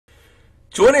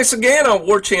Joining us again on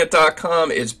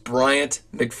warchant.com is Bryant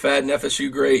McFadden,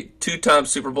 FSU great, two-time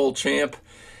Super Bowl champ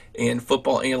and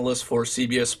football analyst for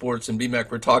CBS Sports and BMAC.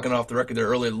 We're talking off the record there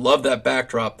earlier. Love that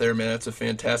backdrop there, man. That's a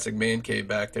fantastic man cave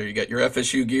back there. You got your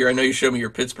FSU gear. I know you showed me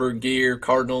your Pittsburgh gear,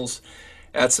 Cardinals.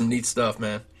 That's some neat stuff,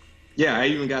 man. Yeah, I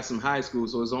even got some high school,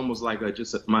 so it's almost like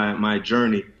my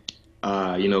journey.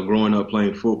 Growing up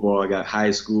playing football, I got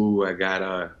high school, I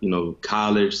got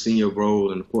college, Senior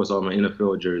Bowl, and of course all my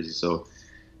NFL jerseys. So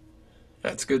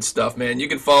that's good stuff, man. You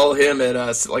can follow him at,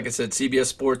 like I said, CBS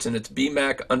Sports, and it's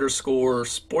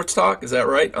BMAC_Sports Talk. Is that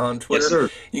right, on Twitter?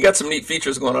 Yes, sir. You got some neat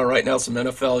features going on right now, some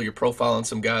NFL. You're profiling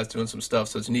some guys doing some stuff,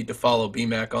 so it's neat to follow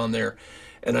BMAC on there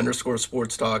and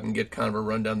 _Sports Talk and get kind of a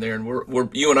rundown there. And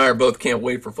you and I are both can't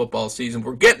wait for football season.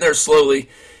 We're getting there slowly.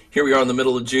 Here we are in the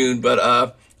middle of June,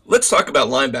 but let's talk about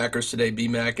linebackers today,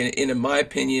 BMAC. And in my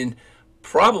opinion,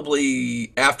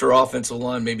 probably after offensive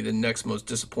line, maybe the next most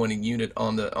disappointing unit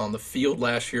on the field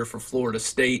last year for Florida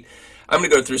State. I'm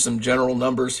going to go through some general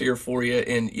numbers here for you,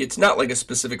 and it's not like a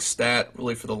specific stat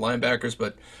really for the linebackers,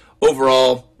 but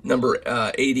overall, number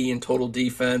 80 in total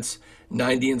defense,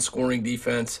 90 in scoring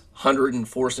defense, 100 in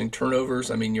forcing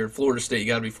turnovers. I mean, you're Florida State, you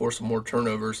got to be forcing more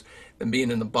turnovers than being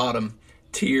in the bottom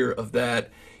tier of that.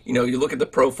 You know, you look at the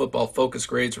Pro Football Focus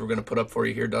grades we're going to put up for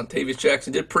you here. Dontavius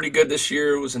Jackson did pretty good this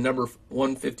year. It was a number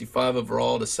 155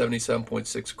 overall to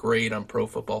 77.6 grade on Pro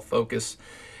Football Focus.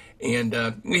 And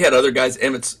we had other guys.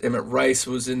 Emmett Rice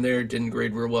was in there, didn't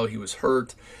grade real well. He was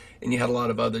hurt. And you had a lot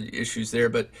of other issues there.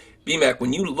 But, BMAC,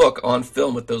 when you look on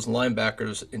film at those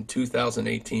linebackers in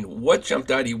 2018, what jumped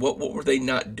out at you? What were they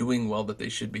not doing well that they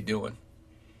should be doing?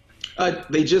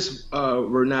 They just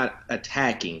were not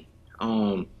attacking.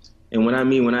 And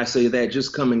when I say that,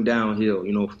 just coming downhill,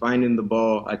 finding the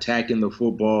ball, attacking the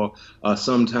football,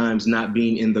 sometimes not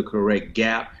being in the correct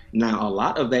gap. Now, a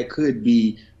lot of that could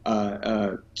be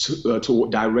directed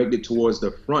towards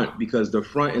the front, because the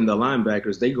front and the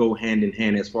linebackers, they go hand in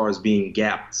hand as far as being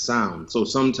gap sound. So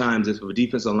sometimes if a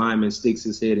defensive lineman sticks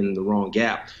his head in the wrong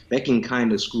gap, that can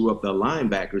kind of screw up the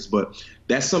linebackers. But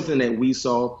that's something that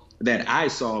I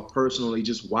saw personally,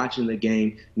 just watching the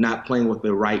game, not playing with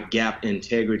the right gap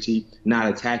integrity, not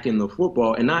attacking the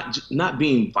football, and not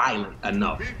being violent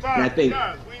enough. And I think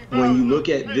when you look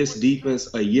at this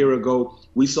defense a year ago,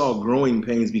 we saw growing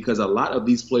pains because a lot of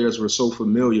these players were so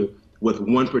familiar with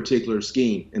one particular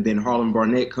scheme. And then Harlan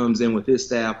Barnett comes in with his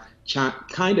staff,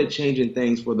 kind of changing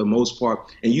things for the most part.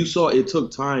 And you saw it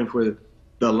took time for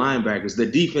the linebackers, the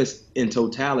defense in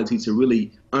totality, to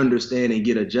really understand and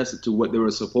get adjusted to what they were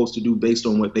supposed to do based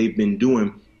on what they've been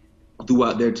doing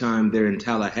throughout their time there in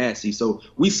Tallahassee. So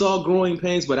we saw growing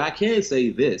pains, but I can say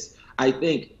this. I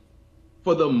think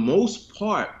for the most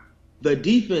part, the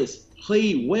defense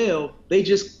played well. They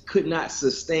just could not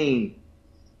sustain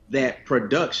that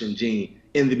production, Gene.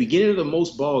 In the beginning of the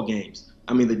most ball games,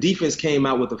 I mean, the defense came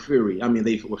out with a fury. I mean,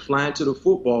 they were flying to the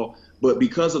football, but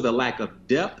because of the lack of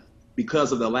depth,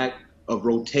 because of the lack of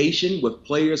rotation with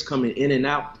players coming in and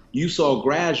out, you saw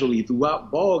gradually throughout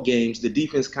ball games, the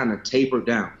defense kind of tapered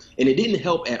down. And it didn't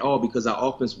help at all because our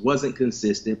offense wasn't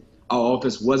consistent. Our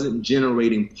offense wasn't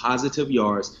generating positive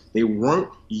yards. They weren't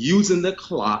using the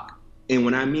clock. And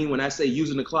when I say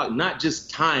using the clock, not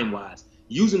just time-wise,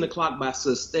 using the clock by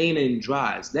sustaining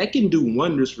drives. That can do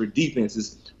wonders for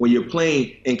defenses when you're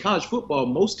playing. In college football,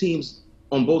 most teams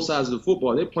on both sides of the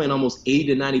football, they're playing almost 80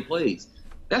 to 90 plays.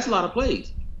 That's a lot of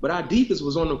plays. But our defense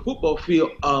was on the football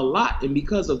field a lot, and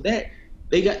because of that,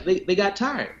 they got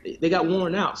tired. They got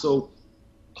worn out. So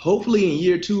hopefully in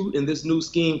year two in this new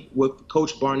scheme with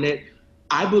Coach Barnett,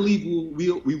 I believe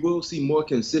we will see more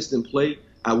consistent play.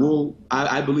 I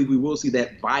believe we will see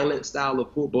that violent style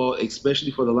of football,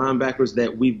 especially for the linebackers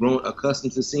that we've grown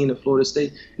accustomed to seeing at Florida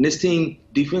State. And this team,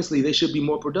 defensively, they should be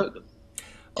more productive.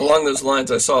 Along those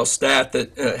lines, I saw a stat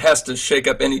that has to shake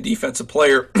up any defensive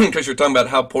player because you're talking about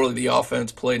how poorly the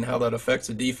offense played and how that affects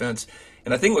the defense.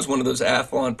 And I think it was one of those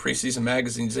Athlon preseason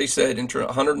magazines. They said into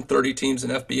 130 teams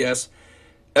in FBS,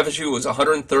 FSU was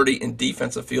 130 in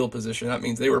defensive field position. That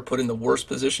means they were put in the worst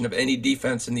position of any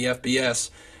defense in the FBS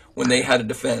when they had to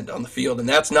defend on the field. And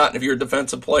that's not, if you're a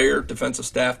defensive player, defensive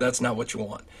staff, that's not what you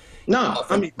want. No,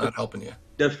 I mean, not helping you.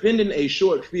 Defending a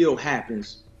short field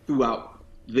happens throughout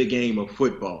the game of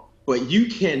football, but you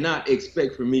cannot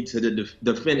expect for me to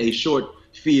defend a short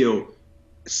field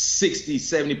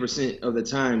 60-70% of the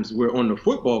times we're on the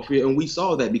football field. And we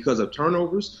saw that because of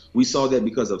turnovers. We saw that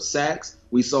because of sacks.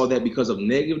 We saw that because of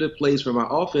negative plays from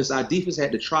our offense. Our defense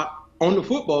had to trot on the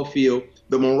football field,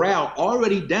 the morale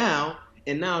already down,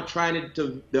 and now trying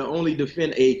to only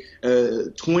defend a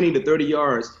 20 to 30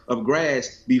 yards of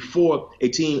grass before a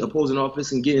team opposing offense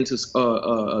can get into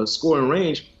scoring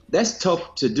range, that's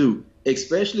tough to do,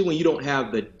 especially when you don't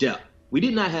have the depth. We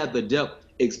did not have the depth,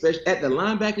 especially at the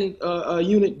linebacking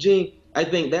unit, Gene. I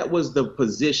think that was the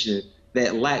position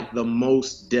that lacked the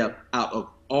most depth out of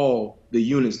all the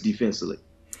units defensively.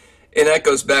 And that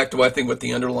goes back to, I think, what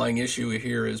the underlying issue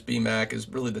here is. BMAC is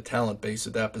really the talent base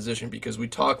at that position, because we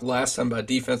talked last time about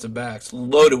defensive backs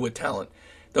loaded with talent.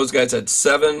 Those guys had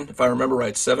 7, if I remember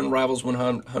right, 7 Rivals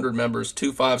 100 members,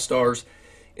 2 5-stars.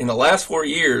 In the last 4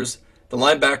 years, the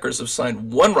linebackers have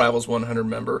signed 1 Rivals 100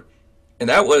 member, and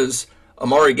that was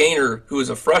Amari Gaynor, who was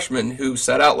a freshman who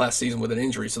sat out last season with an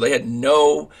injury. So they had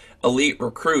no elite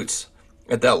recruits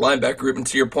at that linebacker group. And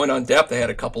to your point on depth, they had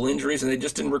a couple injuries, and they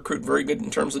just didn't recruit very good in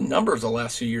terms of numbers the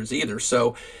last few years either.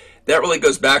 So that really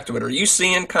goes back to it. Are you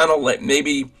seeing kind of like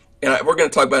maybe, and we're going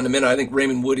to talk about in a minute, I think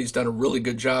Raymond Woody's done a really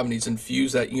good job, and he's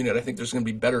infused that unit. I think there's going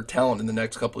to be better talent in the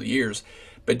next couple of years.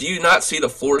 But do you not see the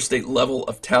Florida State level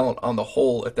of talent on the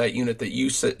whole at that unit that you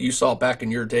saw back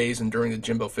in your days and during the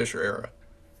Jimbo Fisher era?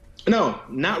 No,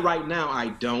 not right now. I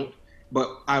don't.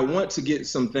 But I want to get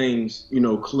some things,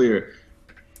 clear,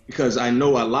 because I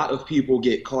know a lot of people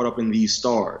get caught up in these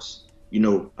stars.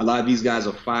 A lot of these guys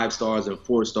are 5 stars and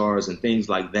 4 stars and things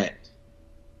like that.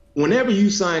 Whenever you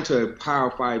sign to a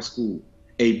Power 5 school,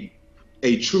 a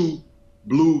true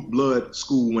blue blood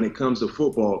school when it comes to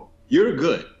football, you're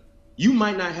good. You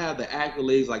might not have the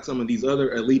accolades like some of these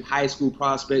other elite high school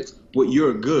prospects, but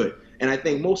you're good. And I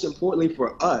think most importantly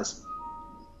for us,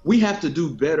 we have to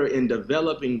do better in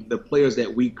developing the players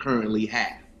that we currently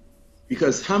have.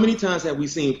 Because how many times have we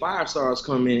seen 5-stars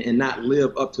come in and not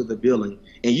live up to the billing?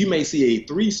 And you may see a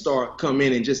 3-star come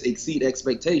in and just exceed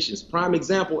expectations. Prime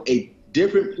example, a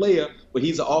different player, but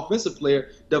he's an offensive player,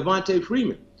 Devontae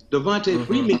Freeman. Devontae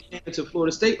Freeman came into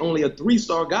Florida State only a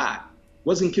 3-star guy.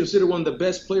 Wasn't considered one of the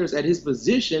best players at his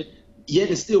position, yet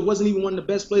and still wasn't even one of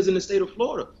the best players in the state of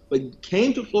Florida. But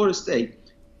came to Florida State.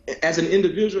 As an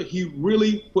individual, he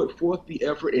really put forth the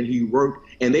effort and he worked,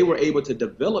 and they were able to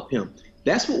develop him.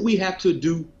 That's what we have to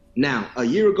do now. A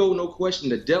year ago, no question,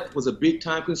 the depth was a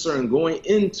big-time concern going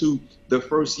into the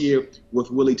first year with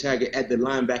Willie Taggart at the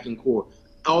linebacking core.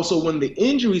 Also, when the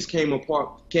injuries came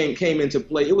into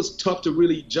play, it was tough to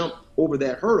really jump over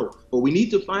that hurdle. But we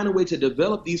need to find a way to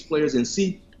develop these players and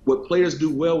see what players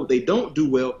do well, what they don't do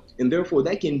well, and therefore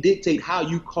that can dictate how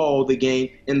you call the game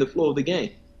and the flow of the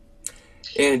game.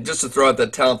 And just to throw out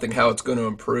that talent thing, how it's going to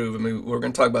improve. I mean, we're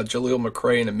going to talk about Jaleel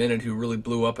McRae in a minute, who really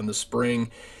blew up in the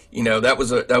spring. That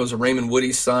was a Raymond Woody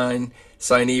signee.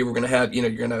 We're going to have, you're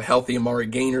going to have healthy Amari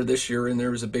Gaynor this year in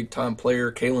there as a big-time player.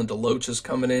 Kalen DeLoach is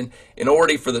coming in. And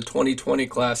already for the 2020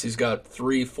 class, he's got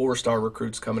 3 4-star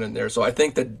recruits coming in there. So I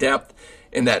think the depth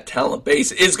in that talent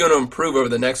base is going to improve over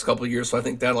the next couple of years. So I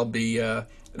think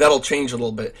that'll change a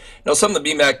little bit. Now, some of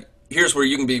the BMAC, here's where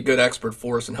you can be a good expert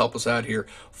for us and help us out here.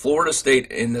 Florida State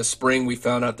in the spring, we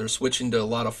found out they're switching to a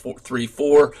lot of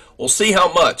 3-4. We'll see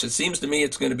how much. It seems to me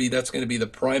that's going to be the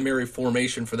primary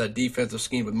formation for that defensive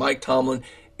scheme. With Mike Tomlin,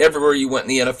 everywhere you went in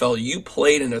the NFL, you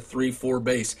played in a 3-4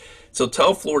 base. So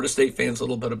tell Florida State fans a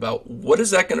little bit about what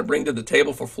is that going to bring to the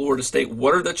table for Florida State?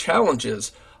 What are the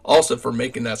challenges also for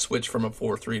making that switch from a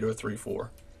 4-3 to a 3-4?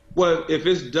 Well, if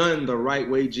it's done the right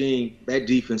way, Gene, that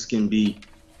defense can be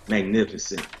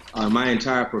magnificent. My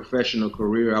entire professional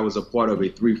career, I was a part of a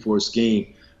 3-4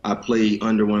 scheme. I played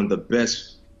under one of the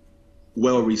best,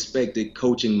 well-respected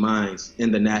coaching minds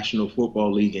in the National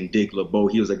Football League in Dick LeBeau.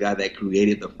 He was a guy that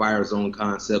created the fire zone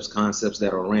concepts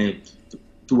that are ran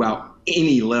throughout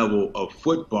any level of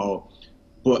football.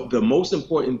 But the most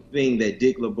important thing that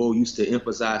Dick LeBeau used to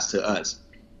emphasize to us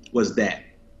was that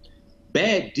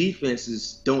bad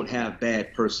defenses don't have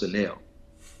bad personnel.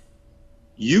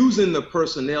 Using the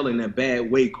personnel in a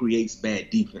bad way creates bad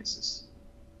defenses,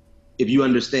 if you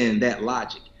understand that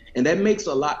logic. And that makes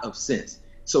a lot of sense.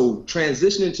 So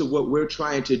transitioning to what we're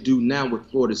trying to do now with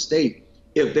Florida State,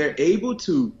 if they're able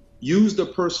to use the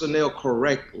personnel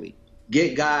correctly,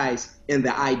 get guys in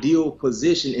the ideal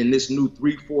position in this new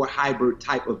 3-4 hybrid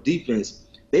type of defense,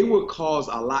 they will cause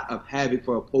a lot of havoc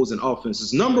for opposing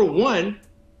offenses. Number one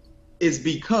is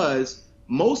because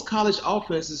most college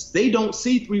offenses, they don't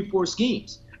see 3-4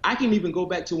 schemes. I can even go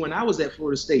back to when I was at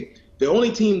Florida State. The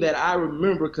only team that I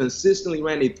remember consistently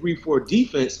ran a 3-4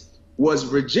 defense was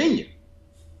Virginia.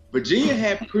 Virginia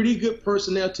had pretty good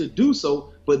personnel to do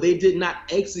so, but they did not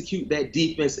execute that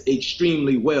defense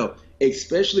extremely well,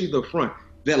 especially the front.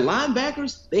 The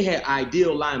linebackers, they had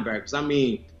ideal linebackers. I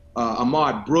mean,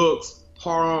 Ahmad Brooks,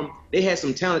 Parham, they had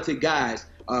some talented guys.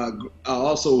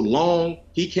 Also Long,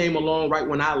 he came along right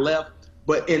when I left.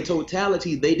 But in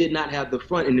totality, they did not have the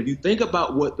front. And if you think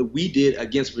about what we did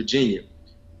against Virginia,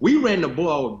 we ran the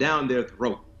ball down their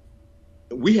throat.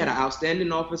 We had an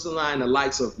outstanding offensive line, the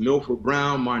likes of Milford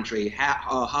Brown, Montre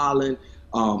Holland,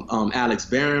 Alex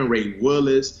Barron, Ray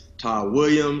Willis, Todd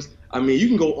Williams. I mean, you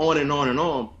can go on and on and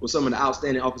on with some of the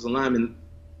outstanding offensive linemen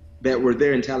that were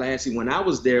there in Tallahassee when I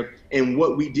was there. And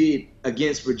what we did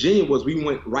against Virginia was we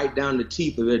went right down the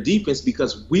teeth of their defense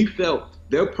because we felt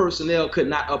their personnel could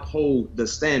not uphold the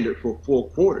standard for 4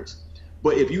 quarters.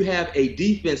 But if you have a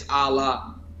defense a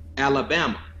la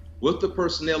Alabama with the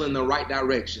personnel in the right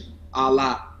direction, a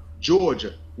la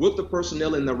Georgia with the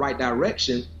personnel in the right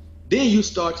direction, then you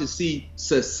start to see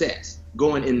success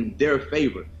going in their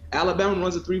favor. Alabama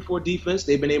runs a 3-4 defense.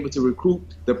 They've been able to recruit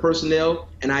the personnel,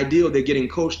 and ideal, they're getting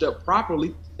coached up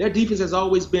properly. Their defense has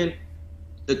always been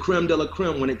the creme de la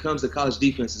creme when it comes to college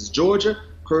defenses. Georgia,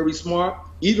 Kirby Smart.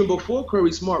 Even before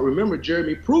Kirby Smart, remember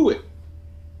Jeremy Pruitt,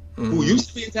 who used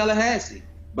to be in Tallahassee.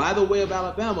 By the way of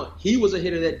Alabama, he was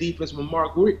ahead of that defense when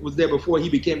Mark Richt was there before he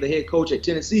became the head coach at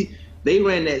Tennessee. They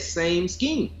ran that same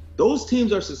scheme. Those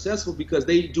teams are successful because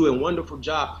they do a wonderful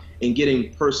job in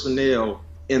getting personnel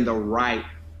in the right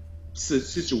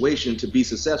situation to be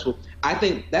successful. I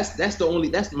think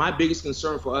that's my biggest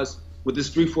concern for us with this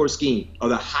 3-4 scheme, or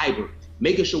the hybrid,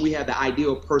 making sure we have the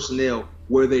ideal personnel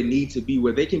where they need to be,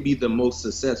 where they can be the most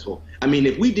successful. I mean,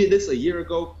 if we did this a year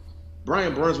ago,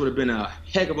 Brian Burns would have been a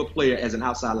heck of a player as an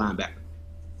outside linebacker.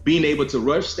 Being able to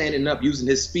rush, standing up, using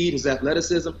his speed, his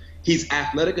athleticism. He's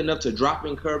athletic enough to drop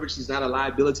in coverage. He's not a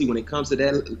liability when it comes to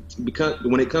that.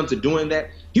 When it comes to doing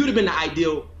that, he would have been the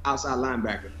ideal outside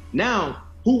linebacker. Now,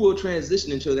 who will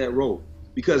transition into that role?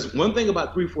 Because one thing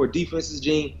about 3-4 defenses,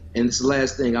 Gene, and this is the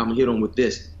last thing I'm going to hit on with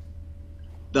this,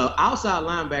 the outside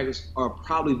linebackers are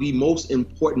probably the most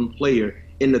important player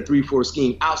in the 3-4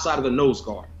 scheme outside of the nose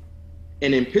guard.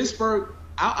 And in Pittsburgh,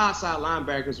 our outside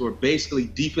linebackers were basically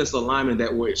defensive linemen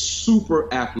that were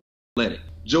super athletic.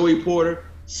 Joey Porter,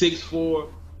 6'4",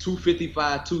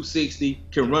 255, 260,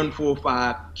 can run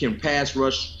 4.5, can pass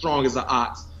rush, strong as an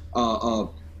ox.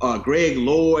 Greg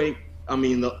Lloyd,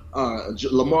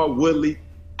 Lamar Woodley.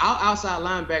 Our outside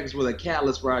linebackers were the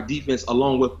catalyst for our defense,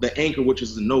 along with the anchor, which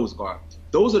is the nose guard.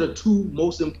 Those are the 2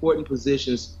 most important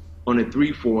positions on a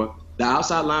 3-4. The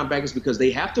outside linebackers, because they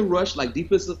have to rush like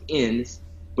defensive ends,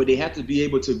 but they have to be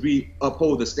able to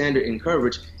uphold the standard in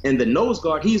coverage. And the nose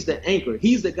guard, he's the anchor.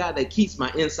 He's the guy that keeps my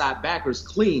inside backers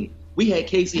clean. We had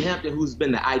Casey Hampton, who's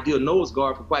been the ideal nose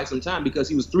guard for quite some time because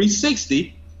he was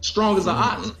 360, strong as an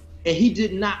ox, and he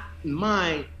did not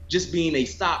mind just being a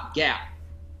stopgap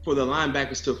for the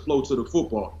linebackers to flow to the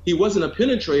football. He wasn't a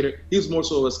penetrator. He was more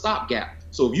so a stopgap.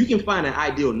 So if you can find an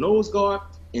ideal nose guard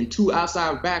and 2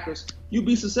 outside backers, you'll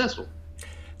be successful.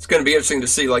 It's going to be interesting to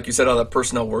see, like you said, how that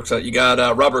personnel works out. You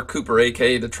got Robert Cooper,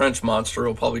 a.k.a. the Trench Monster,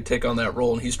 will probably take on that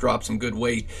role, and he's dropped some good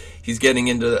weight. He's getting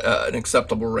into an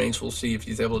acceptable range. We'll see if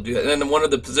he's able to do that. And then one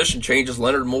of the position changes,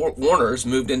 Leonard Warner has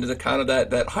moved into the kind of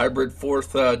that hybrid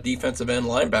 4th defensive end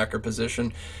linebacker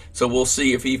position. So we'll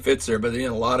see if he fits there. But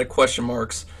again, a lot of question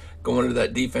marks going into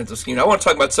that defensive scheme. I want to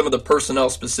talk about some of the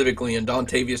personnel specifically, and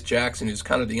Dontavius Jackson, who's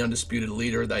kind of the undisputed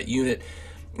leader of that unit.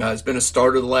 Has been a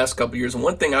starter the last couple of years. And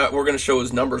one thing we're going to show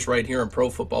his numbers right here in Pro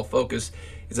Football Focus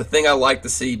is a thing I like to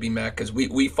see, B-Mac, because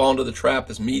we fall into the trap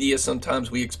as media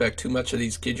sometimes. We expect too much of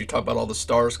these kids. You talk about all the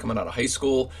stars coming out of high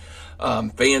school.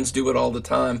 Fans do it all the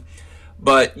time.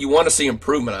 But you want to see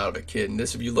improvement out of a kid. And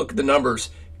this, if you look at the numbers,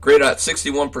 great at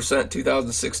 61% in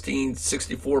 2016,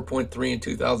 64.3 in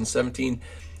 2017,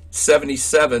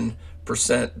 77%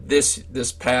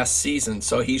 this past season.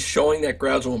 So he's showing that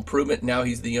gradual improvement. Now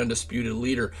he's the undisputed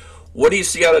leader. What do you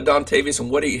see out of Dontavius, and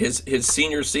what his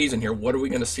senior season here? What are we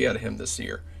going to see out of him this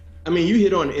year? I mean, you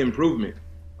hit on improvement.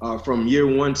 From year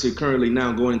 1 to currently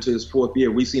now going into his 4th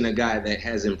year, we've seen a guy that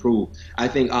has improved. I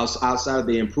think outside of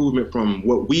the improvement from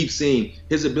what we've seen,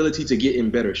 his ability to get in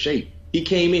better shape. He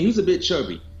came in, he was a bit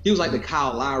chubby. He was like the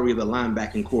Kyle Lowry of the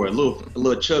linebacking core, a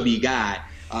little chubby guy.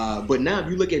 But now if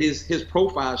you look at his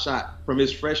profile shot from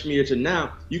his freshman year to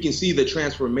now, you can see the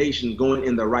transformation going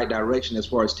in the right direction as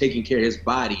far as taking care of his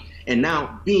body and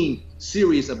now being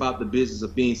serious about the business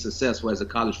of being successful as a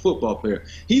college football player.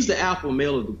 He's the alpha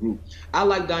male of the group. I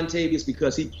like Dontavius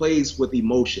because he plays with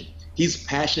emotion. He's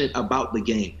passionate about the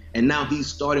game, and now he's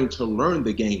starting to learn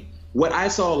the game. What I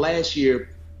saw last year,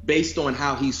 based on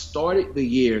how he started the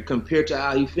year compared to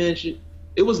how he finished it,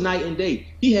 it was night and day.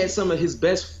 He had some of his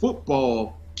best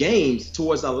football games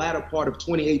towards the latter part of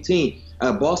 2018.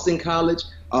 Boston College,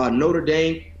 Notre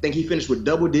Dame, I think he finished with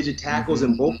double-digit tackles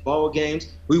in both ball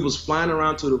games. He was flying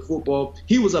around to the football.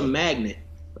 He was a magnet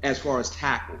as far as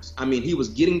tackles. I mean, he was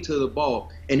getting to the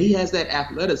ball, and he has that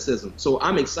athleticism. So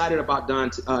I'm excited about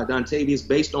Dontavius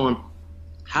based on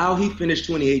how he finished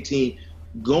 2018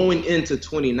 going into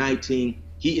 2019.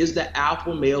 He is the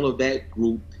alpha male of that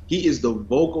group. He is the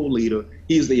vocal leader.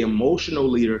 He is the emotional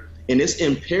leader. And it's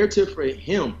imperative for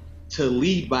him to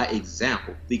lead by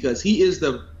example because he is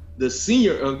the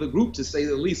senior of the group, to say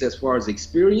the least, as far as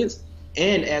experience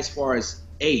and as far as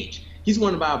age. He's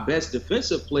one of our best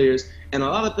defensive players, and a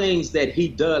lot of things that he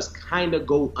does kind of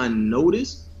go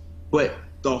unnoticed, but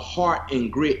the heart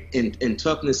and grit and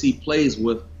toughness he plays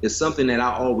with is something that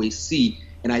I always see,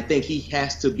 and I think he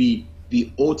has to be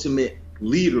the ultimate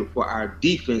leader for our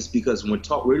defense because we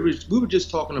were just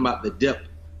talking about the depth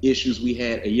issues we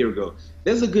had a year ago.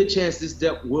 There's a good chance this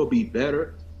depth will be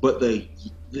better, but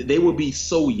they will be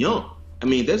so young. I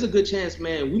mean, there's a good chance,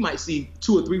 man, we might see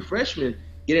 2 or 3 freshmen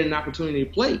getting an opportunity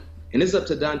to play. And it's up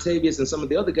to Dontavius and some of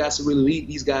the other guys to really lead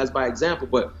these guys by example.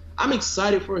 But I'm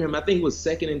excited for him. I think he was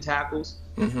second in tackles,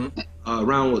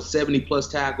 around 70-plus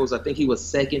tackles. I think he was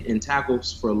second in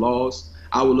tackles for loss.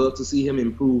 I would love to see him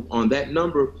improve on that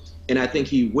number, and I think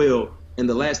he will. And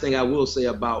the last thing I will say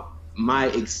about my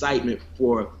excitement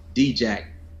for D-Jack,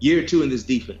 year 2 in this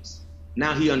defense.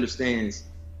 Now he understands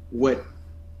what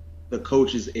the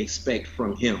coaches expect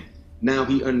from him. Now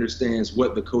he understands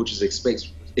what the coaches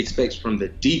expects from the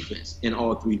defense in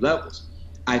all 3 levels.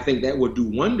 I think that would do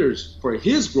wonders for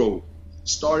his growth,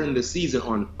 starting the season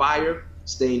on fire,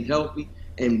 staying healthy,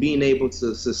 and being able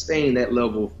to sustain that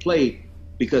level of play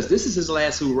because this is his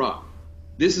last hurrah.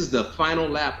 This is the final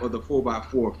lap of the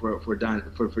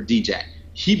 4x4 for D-Jack.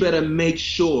 He better make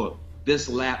sure this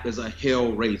lap is a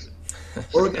hell raiser.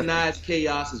 Organized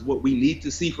chaos is what we need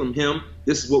to see from him.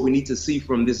 This is what we need to see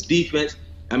from this defense.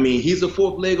 I mean, he's a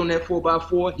 4th leg on that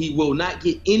 4x4. He will not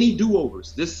get any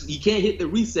do-overs. He can't hit the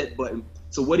reset button.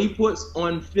 So what he puts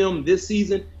on film this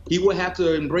season, he will have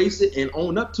to embrace it and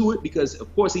own up to it because,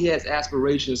 of course, he has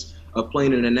aspirations of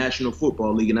playing in the National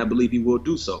Football League, and I believe he will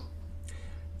do so.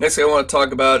 Next thing I want to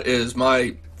talk about is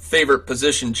my favorite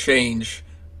position change,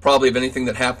 probably of anything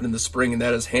that happened in the spring, and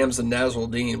that is Hamza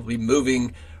Nasruddin will be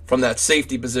moving from that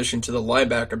safety position to the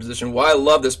linebacker position. Why I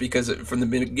love this, because from the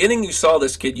beginning you saw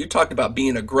this kid, you talked about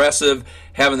being aggressive,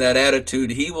 having that attitude.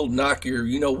 He will knock your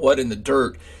you-know-what in the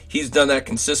dirt. He's done that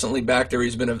consistently back there.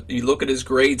 You look at his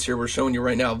grades here, we're showing you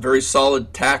right now, very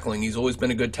solid tackling. He's always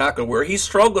been a good tackler. Where he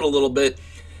struggled a little bit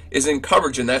is in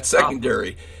coverage in that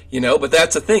secondary. But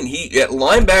that's the thing. At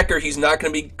linebacker, he's not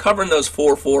going to be covering those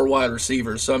 4-4 wide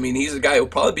receivers. So, I mean, he's a guy who'll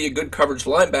probably be a good coverage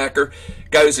linebacker,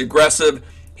 guy who's aggressive.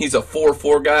 He's a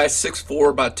 4-4 guy, 6'4",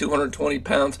 about 220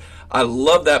 pounds. I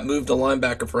love that move to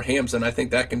linebacker for Hamza, and I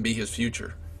think that can be his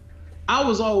future. I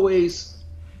was always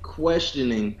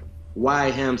questioning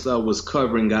why Hamza was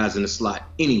covering guys in the slot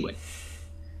anyway.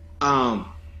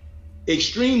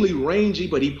 Extremely rangy,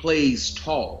 but he plays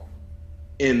tall.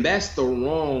 And that's the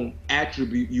wrong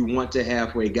attribute you want to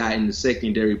have for a guy in the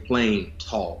secondary playing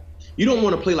tall. You don't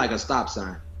want to play like a stop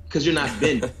sign because you're not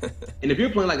bending. And if you're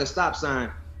playing like a stop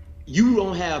sign, you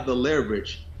don't have the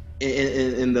leverage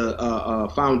and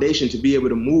the foundation to be able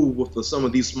to move with some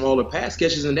of these smaller pass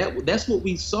catches. And that's what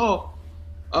we saw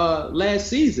last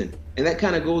season. And that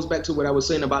kind of goes back to what I was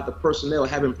saying about the personnel,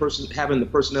 having the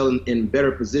personnel in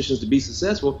better positions to be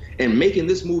successful, and making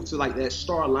this move to like that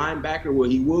star linebacker where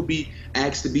he will be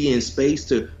asked to be in space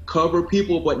to cover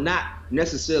people, but not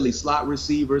necessarily slot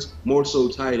receivers, more so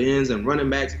tight ends and running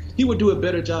backs. He would do a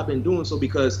better job in doing so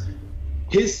because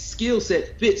his skill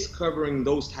set fits covering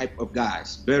those type of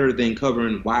guys better than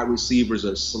covering wide receivers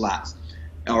or slots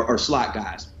or slot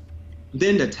guys.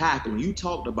 Then the tackling, you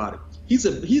talked about it. He's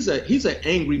an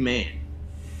angry man.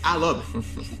 I love it.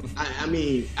 I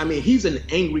mean, he's an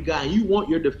angry guy. You want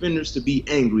your defenders to be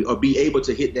angry or be able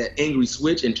to hit that angry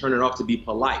switch and turn it off to be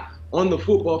polite. On the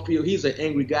football field, he's an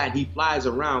angry guy. And he flies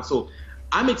around. So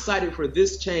I'm excited for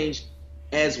this change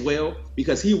as well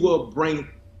because he will bring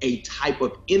a type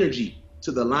of energy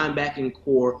to the linebacking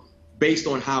core based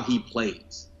on how he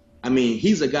plays. I mean,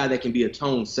 he's a guy that can be a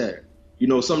tone setter.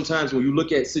 Sometimes when you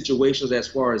look at situations as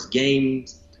far as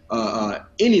games,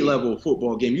 any level of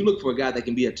football game, you look for a guy that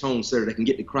can be a tone setter, that can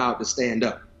get the crowd to stand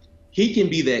up. He can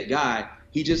be that guy.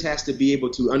 He just has to be able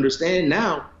to understand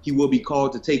now he will be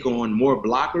called to take on more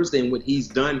blockers than what he's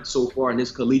done so far in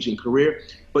his collegiate career.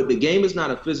 But the game is not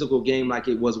a physical game like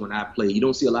it was when I played. You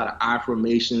don't see a lot of eye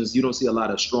formations. You don't see a lot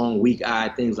of strong, weak eye,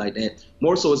 things like that.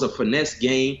 More so it's a finesse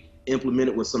game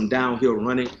implemented with some downhill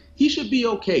running. He should be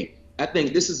okay. I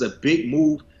think this is a big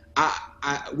move.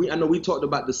 I know we talked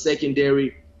about the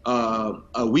secondary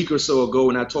a week or so ago,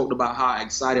 and I talked about how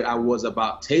excited I was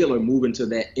about Taylor moving to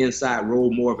that inside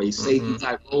role, more of a safety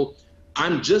type role.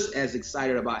 I'm just as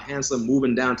excited about Handsome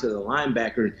moving down to the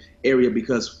linebacker area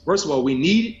because, first of all, we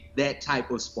need that type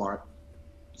of spark.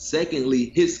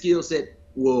 Secondly, his skill set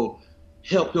will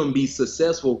help him be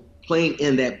successful playing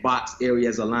in that box area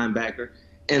as a linebacker.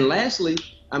 And lastly,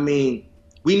 I mean,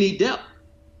 we need depth.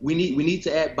 We need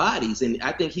to add bodies, and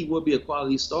I think he will be a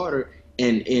quality starter.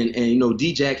 And you know,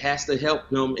 D-Jack has to help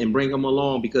him and bring him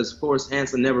along because, of course,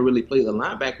 Hanson never really played the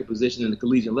linebacker position in the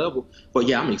collegiate level. But,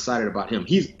 yeah, I'm excited about him.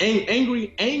 He's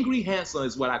angry Hanson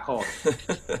is what I call him.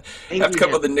 I've come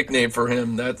up with a nickname for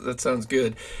him. That sounds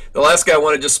good. The last guy I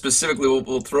want to just specifically,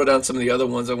 we'll throw down some of the other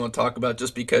ones I want to talk about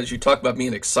just because you talk about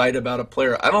being excited about a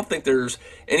player. I don't think there's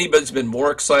anybody's been more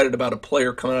excited about a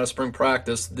player coming out of spring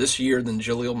practice this year than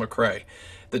Jaleel McRae.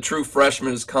 The true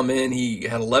freshman has come in. He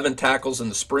had 11 tackles in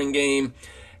the spring game,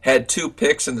 had 2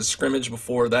 picks in the scrimmage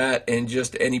before that, and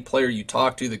just any player you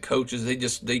talk to, the coaches,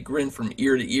 they grin from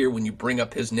ear to ear when you bring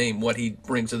up his name, what he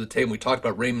brings to the table. We talked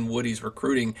about Raymond Woody's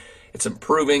recruiting. It's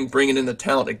improving, bringing in the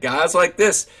talent. Guys like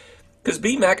this, because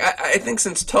BMAC, I think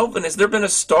since Telvin, has there been a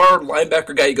star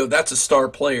linebacker guy you go, that's a star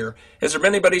player? Has there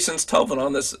been anybody since Telvin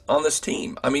on this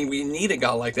team? I mean, we need a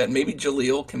guy like that. Maybe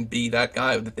Jaleel can be that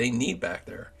guy that they need back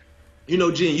there. You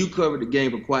know, Gene, you covered the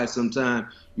game for quite some time.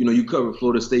 You know, you covered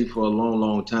Florida State for a long,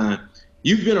 long time.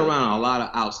 You've been around a lot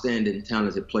of outstanding,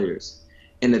 talented players.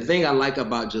 And the thing I like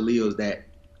about Jaleel is that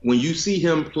when you see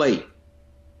him play,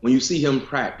 when you see him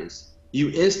practice,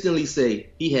 you instantly say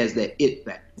he has that it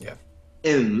factor. Yeah.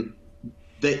 And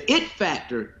the it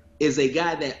factor is a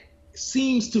guy that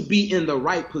seems to be in the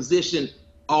right position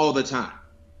all the time.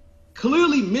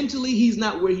 Clearly, mentally, he's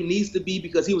not where he needs to be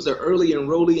because he was an early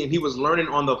enrollee and he was learning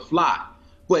on the fly.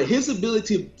 But his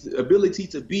ability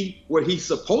to be where he's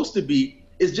supposed to be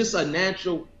is just a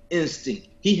natural instinct.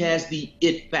 He has the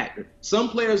it factor. Some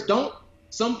players don't.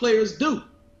 Some players do.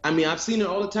 I mean, I've seen it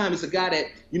all the time. It's a guy that,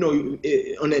 you know,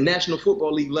 on the National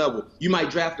Football League level, you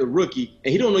might draft a rookie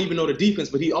and he don't even know the defense,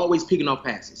 but he's always picking off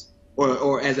passes.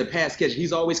 Or as a pass catcher,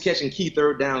 he's always catching key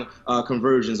third down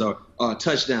conversions or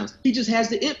touchdowns. He just has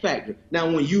the it factor.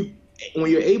 Now, when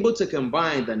you're able to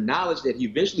combine the knowledge that he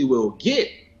eventually will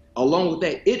get along with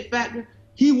that it factor,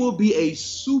 he will be a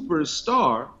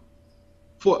superstar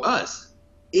for us.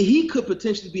 He could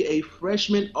potentially be a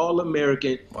freshman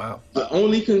All-American. Wow. The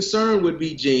only concern would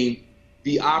be, Gene,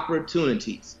 the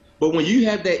opportunities. But when you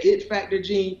have that it factor,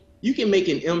 Gene, you can make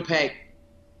an impact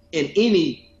in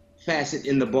any facet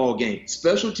in the ball game.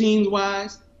 Special teams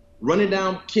wise, running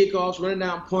down kickoffs, running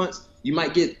down punts, you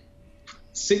might get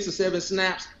 6 or 7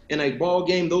 snaps in a ball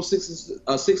game. Those 6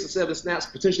 or 7 snaps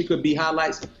potentially could be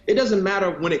highlights. It doesn't matter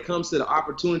when it comes to the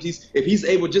opportunities. If he's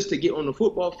able just to get on the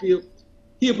football field,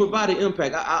 he'll provide an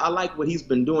impact. I like what he's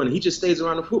been doing. He just stays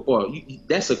around the football.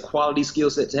 That's a quality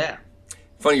skill set to have.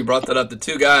 Funny you brought that up. The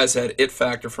 2 guys had it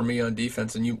factor for me on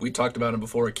defense, and we talked about him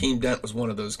before. Akeem Dent was one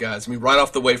of those guys. I mean, right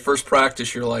off the way, first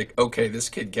practice, you're like, okay, this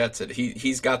kid gets it.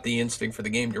 He's got the instinct for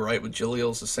the game. You're right with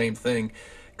Jaleel's the same thing.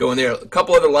 Going there. A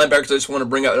couple other linebackers I just want to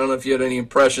bring up. I don't know if you had any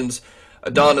impressions.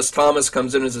 Adonis Thomas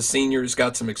comes in as a senior. He's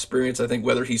got some experience. I think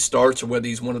whether he starts or whether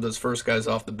he's one of those first guys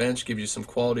off the bench gives you some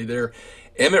quality there.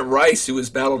 Emmett Rice, who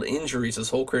has battled injuries his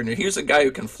whole career. Now, here's a guy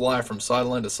who can fly from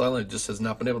sideline to sideline, just has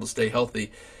not been able to stay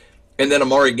healthy. And then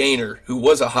Amari Gaynor, who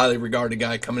was a highly regarded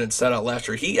guy coming in set out last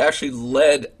year. He actually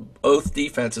led both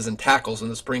defenses in tackles in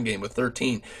the spring game with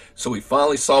 13. So we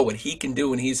finally saw what he can do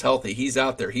when he's healthy. He's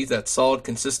out there. He's that solid,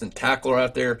 consistent tackler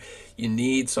out there you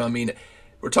need. So, I mean,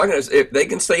 we're talking if they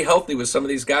can stay healthy with some of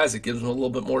these guys, it gives them a little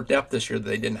bit more depth this year that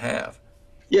they didn't have.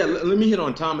 Yeah, let me hit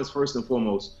on Thomas first and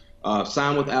foremost.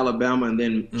 Signed with Alabama and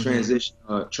then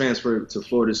transferred to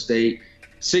Florida State.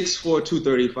 6'4",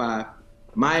 235.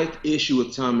 My issue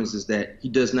with Thomas is that he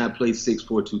does not play 6'4",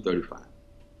 235.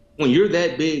 When you're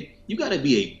that big, you got to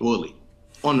be a bully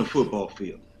on the football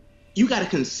field. You got to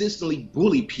consistently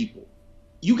bully people.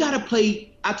 You got to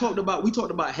play. We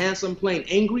talked about Handsome playing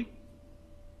angry.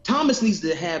 Thomas needs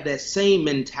to have that same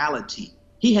mentality.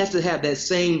 He has to have that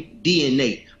same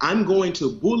DNA. I'm going to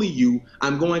bully you.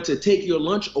 I'm going to take your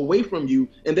lunch away from you,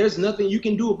 and there's nothing you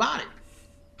can do about it.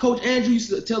 Coach Andrew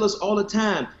used to tell us all the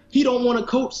time, he don't want to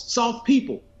coach soft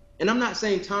people. And I'm not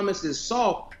saying Thomas is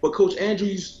soft, but Coach Andrew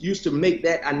used to make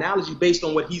that analogy based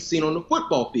on what he's seen on the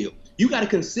football field. You got to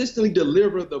consistently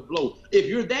deliver the blow. If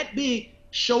you're that big,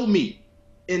 show me.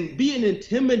 And be an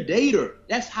intimidator.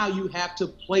 That's how you have to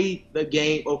play the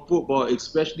game of football,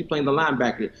 especially playing the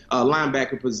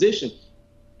linebacker position.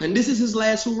 And this is his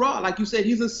last hurrah. Like you said,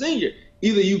 he's a senior.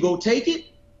 Either you go take it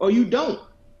or you don't.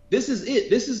 This is it.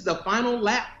 This is the final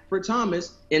lap for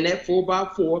Thomas in that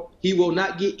 4x4. He will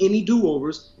not get any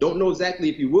do-overs. Don't know exactly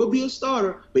if he will be a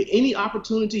starter, but any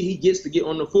opportunity he gets to get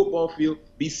on the football field,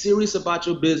 be serious about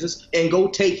your business and go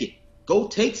take it. Go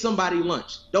take somebody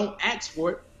lunch. Don't ask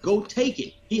for it. Go take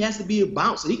it. He has to be a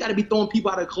bouncer. He got to be throwing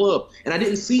people out of the club. And I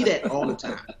didn't see that all the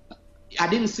time. I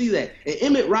didn't see that.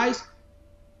 And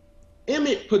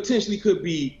Emmett potentially could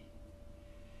be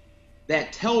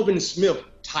that Telvin Smith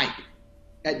type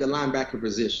at the linebacker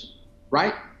position,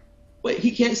 right? But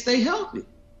he can't stay healthy.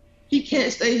 He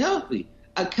can't stay healthy.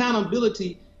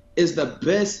 Accountability is the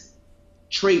best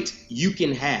trait you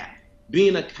can have,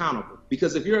 being accountable.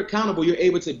 Because if you're accountable, you're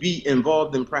able to be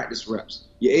involved in practice reps.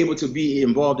 You're able to be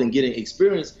involved in getting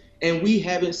experience. And we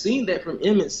haven't seen that from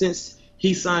Emmett since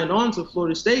he signed on to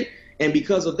Florida State. And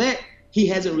because of that, he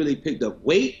hasn't really picked up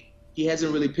weight. He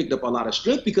hasn't really picked up a lot of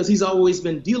strength because he's always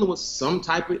been dealing with some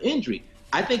type of injury.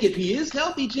 I think if he is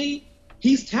healthy, Gene,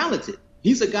 he's talented.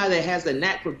 He's a guy that has the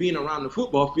knack for being around the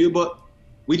football field, but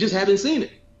we just haven't seen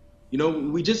it.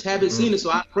 We just haven't seen it. So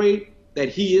I pray that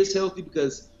he is healthy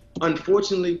because,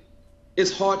 unfortunately,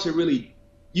 it's hard to really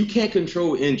 – you can't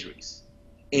control injuries.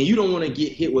 And you don't want to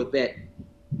get hit with that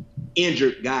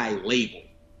injured guy label.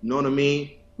 You know what I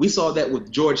mean? We saw that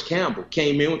with George Campbell.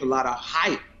 Came in with a lot of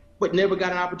hype, but never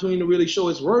got an opportunity to really show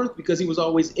his worth because he was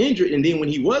always injured. And then when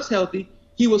he was healthy,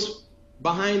 he was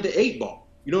behind the 8 ball.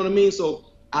 You know what I mean? So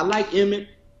I like Emmett.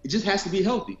 It just has to be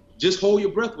healthy. Just hold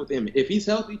your breath with Emmett. If he's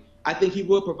healthy, I think he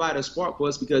will provide a spark for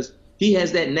us because he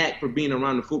has that knack for being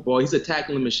around the football. He's a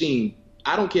tackling machine.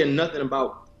 I don't care nothing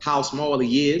about how small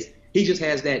he is. He just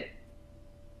has that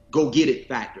go-get-it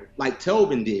factor, like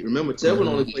Telvin did. Remember, Telvin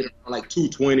only played around like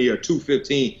 220 or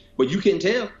 215, but you can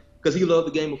tell because he loved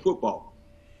the game of football.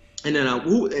 And then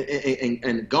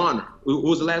and Garner, who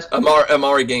was the last?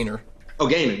 Amari Gaynor. Oh,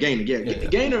 Gaynor, yeah.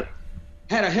 Gaynor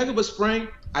had a heck of a spring.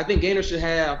 I think Gaynor should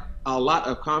have a lot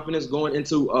of confidence going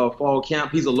into fall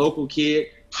camp. He's a local kid,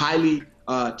 highly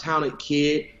talented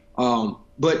kid,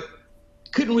 but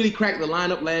couldn't really crack the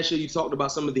lineup last year. You talked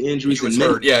about some of the injuries. He was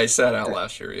hurt. Yeah, he sat out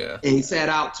last year, yeah. And he sat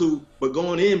out too. But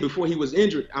going in before he was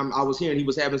injured, I was hearing he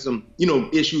was having some,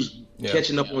 issues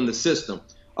catching up on the system.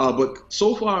 But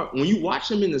so far, when you watch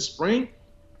him in the spring,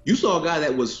 you saw a guy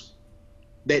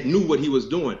that knew what he was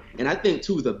doing. And I think,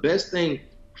 too, the best thing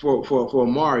for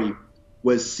Amari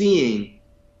was seeing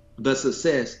the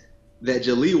success that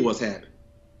Jaleel was having.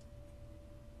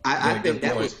 I think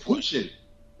that was pushing.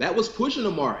 That was pushing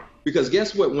Amari. Because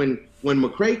guess what? When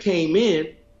McCray came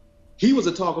in, he was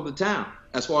a talk of the town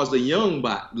as far as the young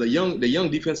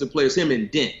defensive players, him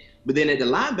and Dent. But then at the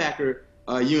linebacker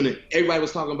unit, everybody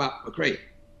was talking about McCray.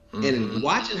 And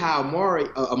watching how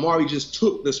Amari just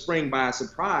took the spring by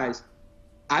surprise,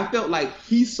 I felt like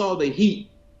he saw the heat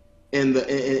and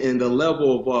the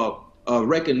level of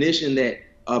recognition that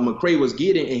McCray was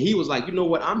getting, and he was like, you know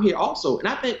what, I'm here also. And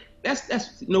I think that's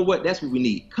what we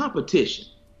need, competition.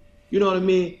 You know what I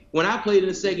mean? When I played in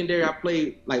the secondary, I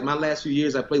played, like my last few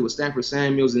years, I played with Stanford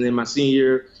Samuels, and then my senior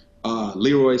year,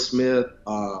 Leroy Smith,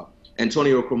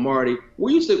 Antonio Cromartie.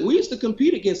 We used to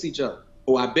compete against each other.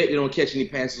 Oh, I bet they don't catch any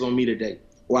passes on me today.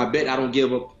 Or I bet I don't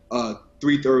give up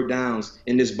 3 third downs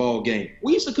in this ball game.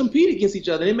 We used to compete against each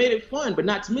other, and it made it fun, but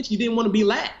not to mention you didn't want to be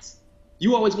last.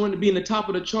 You always wanted to be in the top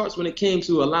of the charts when it came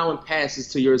to allowing passes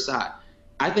to your side.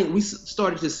 I think we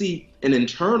started to see an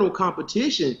internal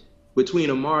competition between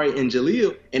Amari and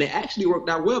Jaleel, and it actually worked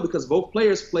out well because both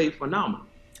players played phenomenal.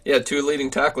 Yeah, 2 leading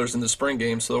tacklers in the spring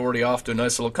game, so they're already off to a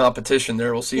nice little competition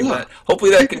there. We'll see that.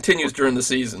 Hopefully that continues during the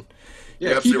season. Yeah,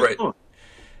 you're absolutely right.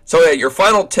 So, your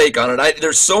final take on it.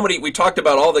 There's so many. We talked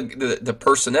about all the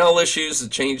personnel issues, the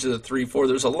change to the 3-4.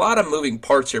 There's a lot of moving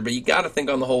parts here, but you got to think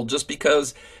on the whole. Just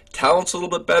because talent's a little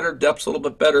bit better, depth's a little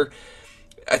bit better,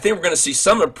 I think we're going to see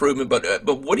some improvement. But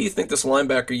what do you think this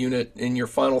linebacker unit, in your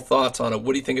final thoughts on it,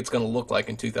 what do you think it's going to look like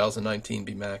in 2019,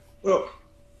 B-Mac? Well,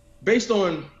 based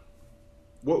on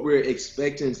what we're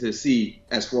expecting to see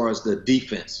as far as the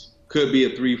defense, could be a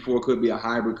 3-4, could be a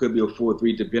hybrid, could be a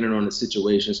 4-3, depending on the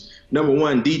situations. Number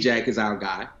one, D-Jack is our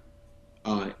guy.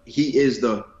 He is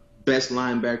the best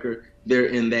linebacker there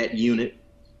in that unit.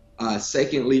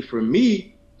 Secondly, for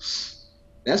me,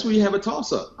 that's where you have a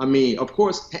toss-up. I mean, of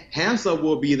course, Hansa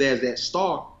will be there as that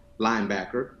star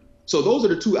linebacker. So those are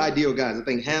the 2 ideal guys. I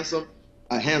think Hansa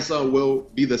will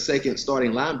be the second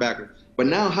starting linebacker. But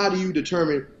now how do you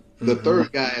determine the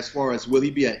third guy as far as will he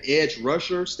be an edge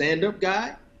rusher, stand-up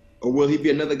guy? Or will he be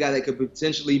another guy that could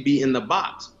potentially be in the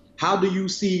box? How do you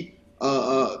see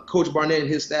Coach Barnett and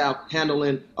his staff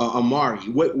handling Amari?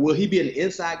 Will he be an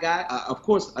inside guy? Of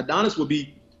course, Adonis will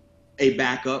be a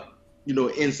backup,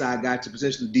 inside guy to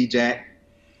potentially D-Jack.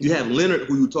 You have Leonard,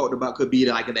 who you talked about, could be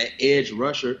like that edge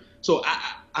rusher. So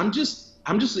I'm just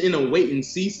in a wait and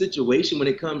see situation when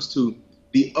it comes to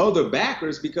the other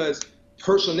backers, because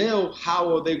personnel,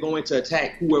 how are they going to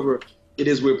attack whoever it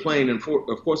is we're playing? And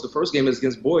of course, the first game is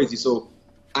against Boise. So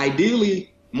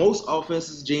ideally, most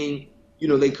offenses, Gene,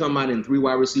 they come out in 3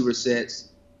 wide receiver sets,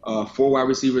 4 wide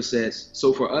receiver sets.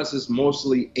 So for us, it's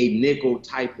mostly a nickel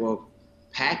type of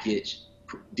package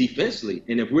defensively.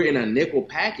 And if we're in a nickel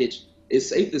package, it's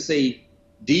safe to say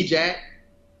D-Jack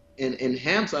and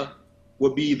Hamza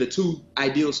would be the 2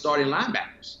 ideal starting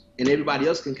linebackers. And everybody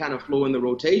else can kind of flow in the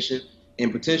rotation.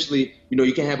 And potentially,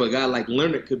 you can have a guy like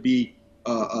Leonard could be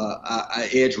an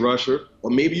edge rusher.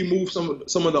 Or maybe you move some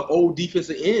of the old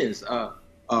defensive ends.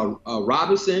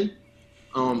 Robinson.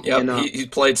 He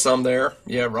played some there.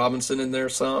 Yeah, Robinson in there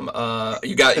some.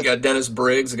 You got Dennis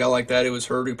Briggs, a guy like that who was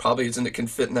hurt, who probably can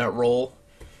fit in that role.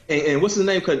 And what's his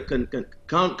name?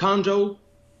 Conjo?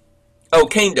 Oh,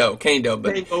 Kando,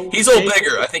 but he's a little Kando.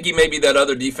 bigger. I think he may be that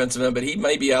other defensive end, but he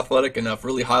may be athletic enough.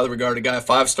 Really highly regarded guy,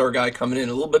 5-star guy coming in,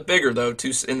 a little bit bigger though,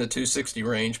 in the 260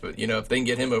 range. But if they can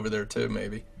get him over there too,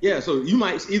 maybe. Yeah, so you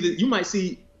might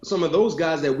see some of those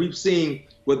guys that we've seen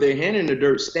with their hand in the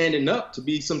dirt standing up to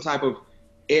be some type of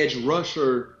edge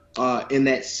rusher in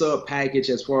that sub package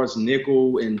as far as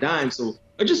nickel and dime. So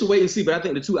just wait and see. But I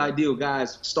think the 2 ideal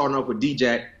guys, starting off with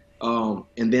D-Jack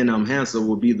and then Hansa,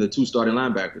 will be the 2 starting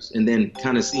linebackers. And then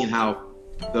kind of seeing how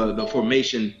the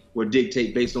formation will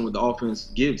dictate based on what the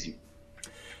offense gives you.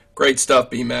 Great stuff,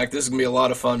 B-Mac. This is going to be a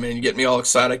lot of fun, man. You get me all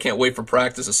excited. I can't wait for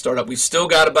practice to start up. We've still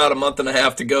got about a month and a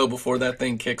half to go before that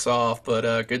thing kicks off,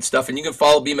 but good stuff. And you can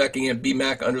follow B-Mac again,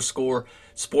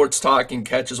 B-Mac_Sports Talk, and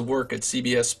catch his work at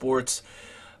CBS Sports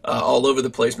all over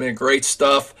the place, man. Great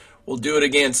stuff. We'll do it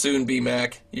again soon,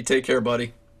 B-Mac. You take care,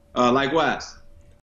 buddy. Likewise.